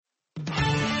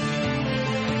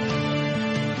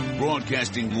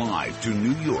Broadcasting live to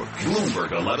New York,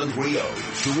 Bloomberg 1130.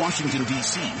 To Washington,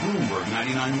 D.C., Bloomberg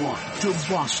 99.1. To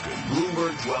Boston,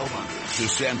 Bloomberg 1200. To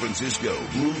San Francisco,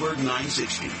 Bloomberg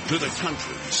 960. To the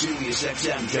country, Sirius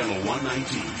XM Channel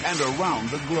 119. And around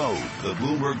the globe, the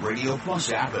Bloomberg Radio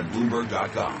Plus app at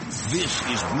Bloomberg.com. This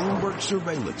is Bloomberg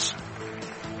Surveillance.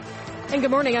 And good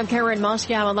morning. I'm Karen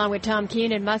Moscow along with Tom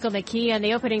Keene and Michael McKee. And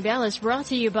the opening bell is brought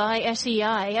to you by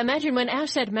SEI. Imagine when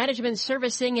asset management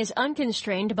servicing is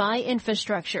unconstrained by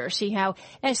infrastructure. See how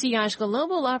SEI's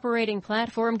global operating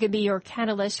platform can be your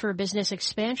catalyst for business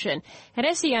expansion at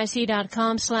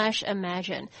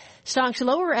SEIC.com/imagine. Stocks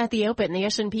lower at the open. The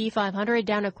S&P 500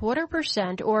 down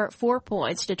 0.25% or 4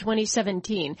 points to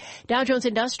 2017. Dow Jones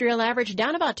Industrial Average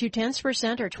down about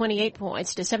 0.2% or 28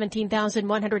 points to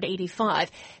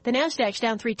 17,185. The Nasdaq's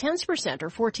down 0.3%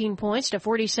 or 14 points to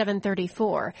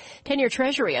 4734. 10-year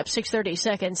Treasury up 6/30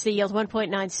 seconds. The yield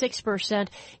 1.96%.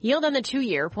 Yield on the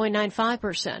 2-year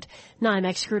 0.95%.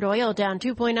 NYMEX crude oil down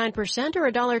 2.9%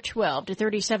 or $1.12 to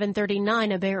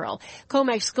 37.39 a barrel.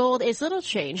 COMEX gold is little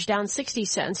change, down 60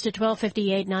 cents to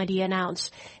 12.58.90 an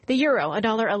ounce. The euro,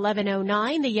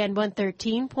 $1.1109. The yen,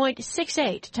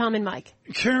 113.68. Tom and Mike.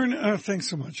 Karen, thanks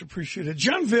so much. Appreciate it.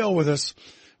 John Vail with us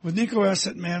with Nikko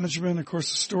Asset Management, of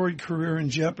course, a storied career in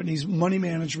Japanese money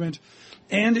management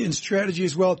and in strategy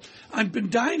as well. I've been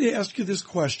dying to ask you this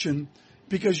question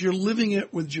because you're living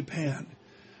it with Japan.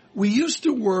 We used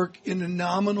to work in a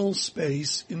nominal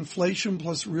space, inflation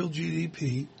plus real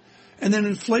GDP, and then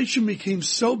inflation became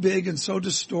so big and so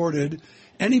distorted,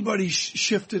 anybody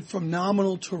shifted from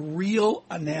nominal to real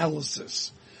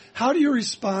analysis. How do you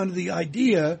respond to the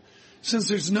idea, since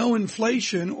there's no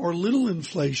inflation or little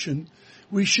inflation,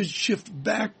 we should shift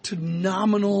back to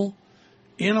nominal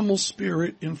animal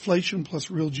spirit inflation plus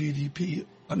real GDP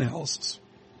analysis?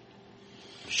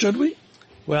 Should we?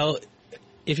 Well,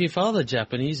 if you follow the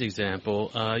Japanese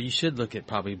example, you should look at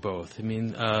probably both. I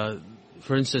mean,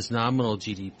 for instance, nominal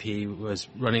GDP was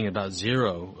running about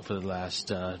zero for the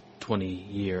last 20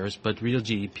 years, but real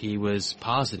GDP was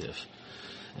positive.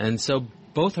 And so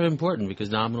both are important because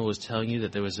nominal was telling you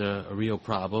that there was a real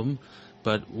problem,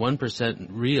 but 1%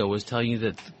 real was telling you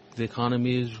that the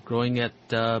economy is growing at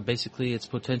basically its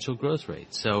potential growth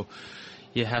rate. So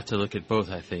you have to look at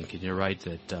both, I think, and you're right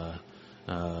that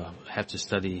have to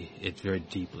study it very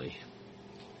deeply.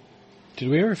 Did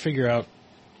we ever figure out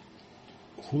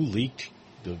who leaked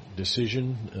the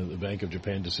decision, the Bank of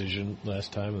Japan decision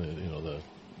last time? The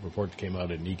report came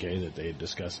out in Nikkei that they had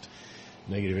discussed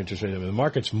negative interest rates. I mean, the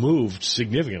markets moved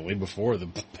significantly before the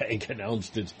bank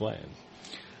announced its plans.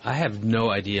 I have no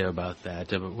idea about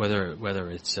that,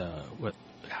 whether it's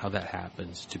how that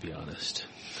happens, to be honest.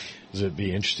 It'd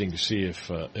be interesting to see if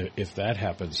that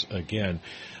happens again.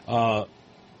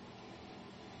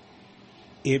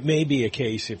 It may be a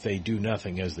case, if they do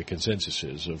nothing, as the consensus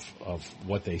is, of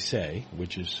what they say,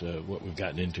 which is what we've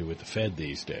gotten into with the Fed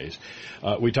these days.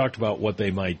 We talked about what they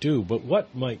might do, but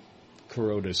what might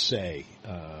Kuroda say,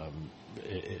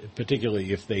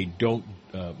 particularly if they don't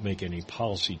make any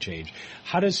policy change?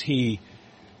 How does he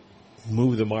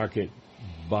move the market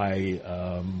by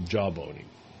jawboning?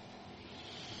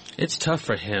 It's tough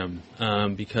for him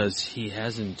because he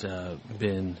hasn't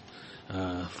been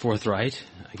forthright,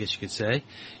 I guess you could say,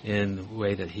 in the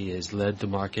way that he has led the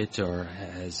market or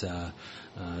has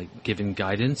given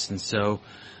guidance. And so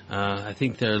I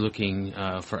think they're looking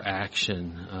for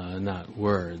action, not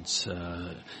words,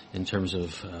 in terms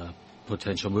of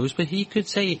potential moves. But he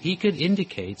could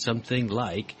indicate something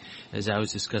like, as I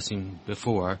was discussing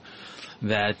before,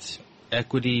 that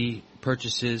equity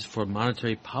purchases for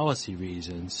monetary policy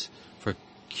reasons, for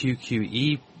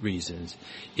QQE reasons,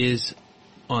 is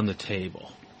on the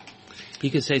table. He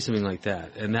could say something like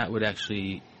that, and that would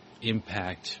actually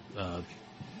impact,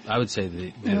 I would say,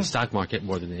 the stock market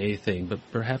more than anything, but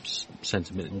perhaps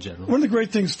sentiment in general. One of the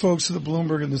great things, folks, of the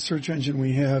Bloomberg and the search engine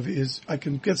we have is I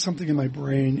can get something in my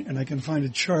brain and I can find a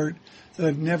chart that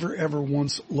I've never, ever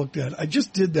once looked at. I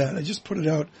just did that. I just put it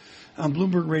out on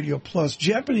Bloomberg Radio Plus.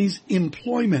 Japanese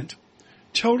employment,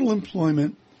 total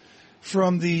employment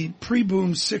from the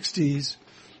pre-boom 60s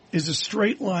is a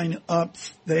straight line up.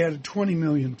 They added 20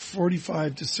 million,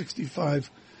 45 to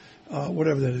 65,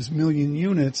 whatever that is, million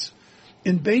units.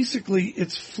 And basically,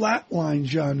 it's flatlined,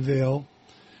 John Vail,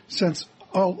 since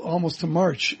almost to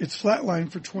March. It's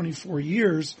flatlined for 24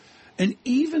 years and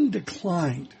even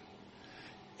declined.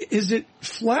 Is it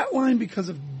flatlined because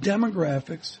of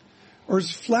demographics, or is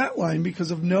it flatlined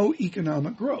because of no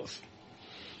economic growth?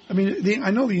 I mean,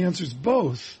 I know the answer is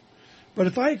both. But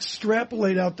if I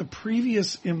extrapolate out the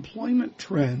previous employment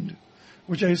trend,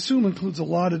 which I assume includes a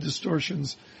lot of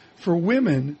distortions for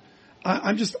women,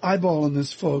 I'm just eyeballing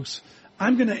this, folks.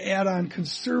 I'm going to add on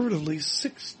conservatively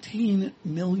 16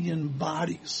 million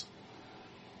bodies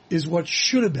is what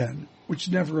should have been, which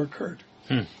never occurred.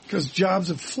 Because jobs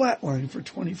have flatlined for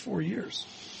 24 years.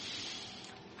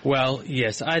 Well,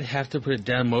 yes, I'd have to put it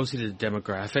down mostly to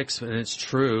demographics, and it's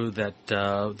true that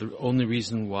the only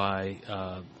reason why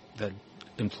that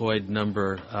employed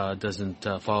number doesn't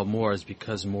fall more is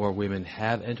because more women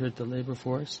have entered the labor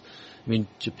force. I mean,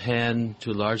 Japan,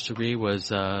 to a large degree,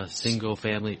 was a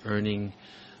single-family earning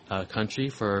country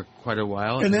for quite a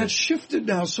while. And that's shifted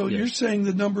now, so yes. You're saying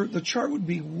the chart would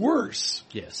be worse.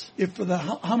 Yes. If for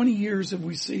how many years have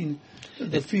we seen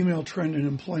the female trend in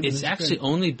employment? It's actually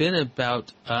only been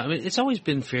about, it's always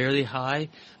been fairly high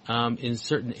in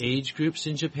certain age groups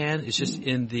in Japan. It's just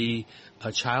in the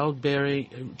child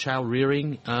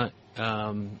rearing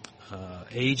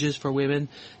ages for women.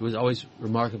 It was always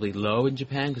remarkably low in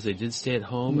Japan because they did stay at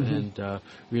home and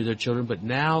rear their children. But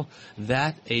now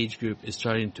that age group is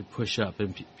starting to push up,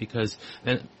 and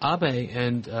Abe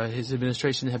and his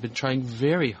administration have been trying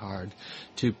very hard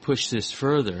to push this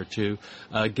further, to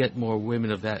get more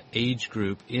women of that age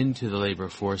group into the labor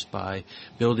force by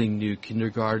building new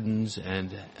kindergartens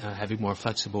and having more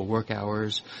flexible work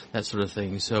hours, that sort of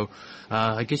thing. So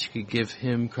I guess you could give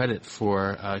him credit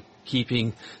for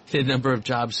keeping the number of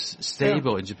jobs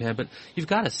stable in Japan, but you've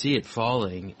got to see it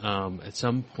falling at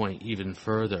some point even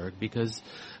further, because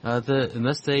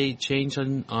unless they change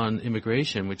on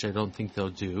immigration, which I don't think they'll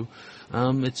do,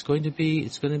 it's going to be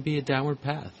a downward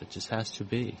path. It just has to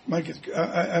be. Mike,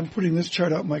 I'm putting this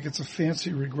chart out, Mike. It's a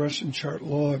fancy regression chart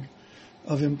log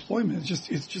of employment.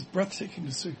 It's just breathtaking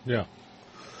to see. Yeah.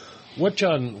 What,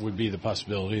 John, would be the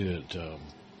possibility that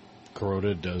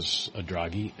Kuroda does a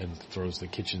Draghi and throws the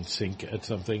kitchen sink at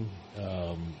something?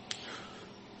 I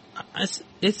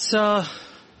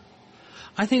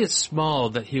think it's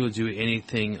small that he would do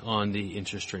anything on the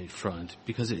interest rate front,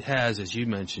 because it has, as you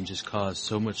mentioned, just caused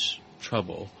so much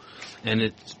trouble, and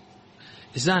it's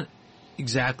not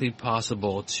exactly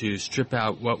possible to strip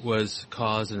out what was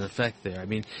cause and effect there. I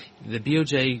mean, the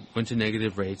BOJ went to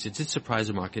negative rates. It did surprise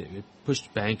the market. It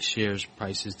pushed bank shares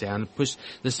prices down. It pushed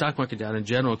the stock market down in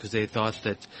general because they thought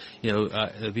that, the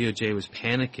BOJ was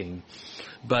panicking.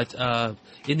 But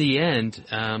in the end,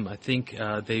 I think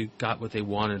they got what they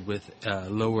wanted with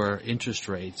lower interest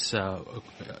rates in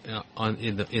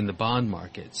the bond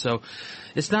market. So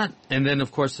it's not. And then,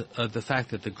 of course, the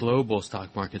fact that the global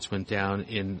stock markets went down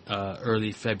in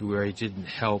early February didn't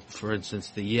help. For instance,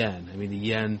 the yen. I mean, the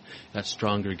yen got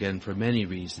stronger again for many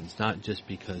reasons, not just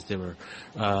because there were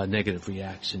negative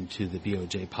reaction to the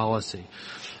BOJ policy.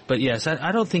 But yes,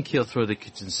 I don't think he'll throw the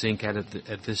kitchen sink at it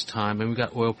at this time. And we've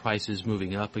got oil prices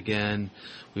moving up again.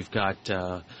 We've got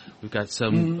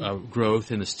some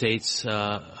growth in the States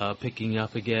picking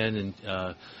up again, and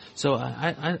so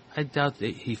I doubt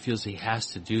that he feels he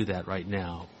has to do that right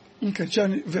now. Okay,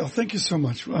 John Vail, thank you so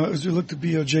much. As we look to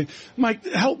BOJ, Mike,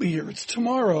 help me here. It's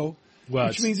tomorrow. Well,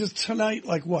 which means it's tonight,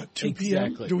 like what, 2 p.m.?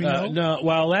 Exactly. Do we know? No,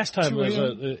 well, last time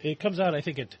it comes out, I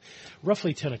think, at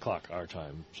roughly 10 o'clock our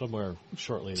time, somewhere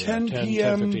shortly there. 10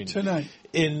 p.m. tonight.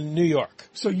 In New York.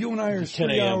 So you and I are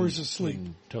 3 hours asleep.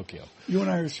 In Tokyo. You and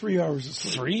I are 3 hours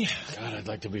asleep. 3? God, I'd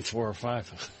like to be 4 or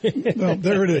 5. Well,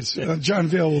 there it is. John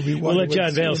Vail will be We'll let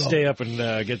John Vail stay up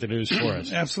and get the news for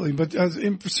us. Absolutely. But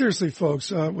seriously,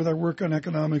 folks, with our work on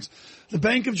economics, the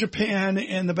Bank of Japan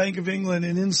and the Bank of England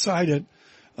and inside it,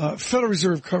 Federal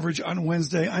Reserve coverage on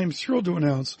Wednesday. I am thrilled to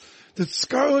announce that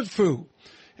Scarlett Fu,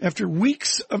 after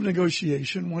weeks of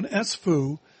negotiation, one S.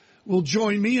 Fu, will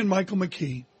join me and Michael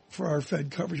McKee for our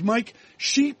Fed coverage. Mike,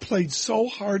 she played so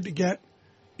hard to get,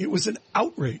 it was an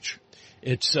outrage.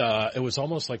 It was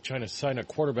almost like trying to sign a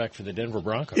quarterback for the Denver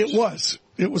Broncos. It was.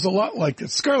 It was a lot like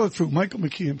that. Scarlett Fu, Michael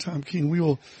McKee, and Tom Keene. We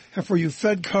will have for you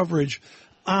Fed coverage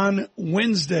on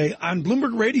Wednesday on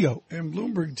Bloomberg Radio and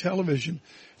Bloomberg Television.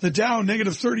 The Dow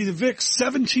negative 30, the VIX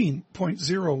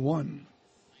 17.01.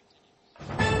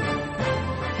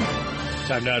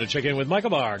 Time now to check in with Michael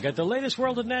Barr. Get the latest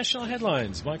world and national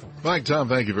headlines. Michael. Mike, Tom,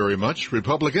 thank you very much.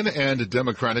 Republican and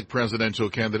Democratic presidential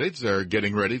candidates are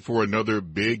getting ready for another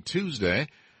big Tuesday.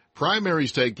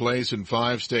 Primaries take place in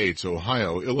 5 states: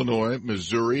 Ohio, Illinois,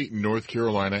 Missouri, North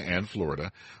Carolina, and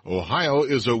Florida. Ohio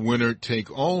is a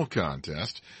winner-take-all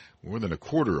contest. More than a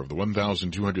quarter of the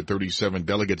 1,237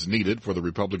 delegates needed for the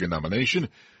Republican nomination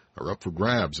are up for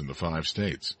grabs in the 5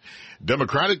 states.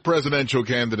 Democratic presidential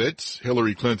candidates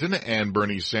Hillary Clinton and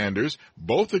Bernie Sanders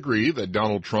both agree that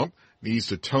Donald Trump needs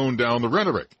to tone down the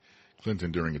rhetoric.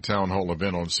 Clinton, during a town hall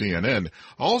event on CNN,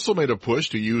 also made a push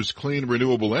to use clean,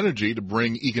 renewable energy to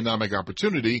bring economic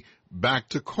opportunity back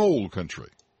to coal country.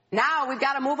 Now we've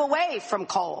got to move away from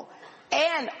coal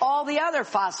and all the other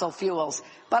fossil fuels.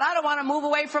 But I don't want to move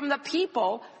away from the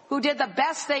people who did the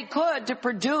best they could to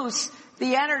produce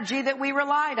the energy that we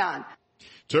relied on.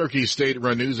 Turkey's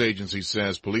state-run news agency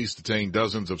says police detained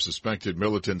dozens of suspected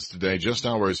militants today, just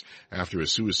hours after a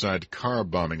suicide car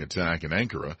bombing attack in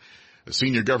Ankara. A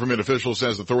senior government official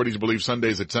says authorities believe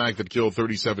Sunday's attack that killed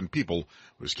 37 people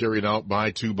was carried out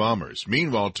by 2 bombers.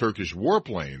 Meanwhile, Turkish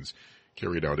warplanes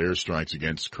carried out airstrikes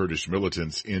against Kurdish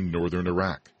militants in northern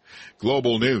Iraq.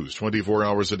 Global news 24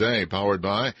 hours a day, powered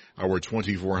by our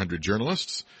 2,400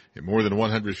 journalists in more than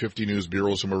 150 news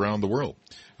bureaus from around the world.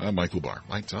 I'm Michael Barr.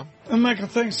 Mike, Tom? Michael,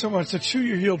 thanks so much. The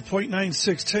 2-year yield, 0.96,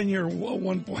 10-year,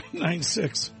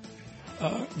 1.96.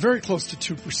 Very close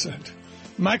to 2%.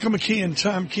 Michael McKee and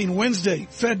Tom Keene, Wednesday,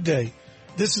 Fed Day.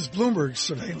 This is Bloomberg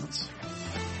Surveillance.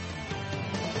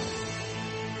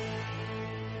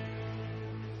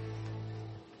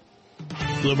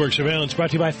 Bloomberg Surveillance brought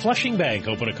to you by Flushing Bank.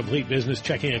 Open a complete business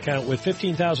checking account with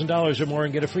 $15,000 or more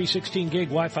and get a free 16-gig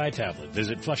Wi-Fi tablet.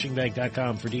 Visit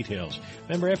flushingbank.com for details.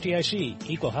 Member FDIC,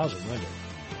 equal housing lender.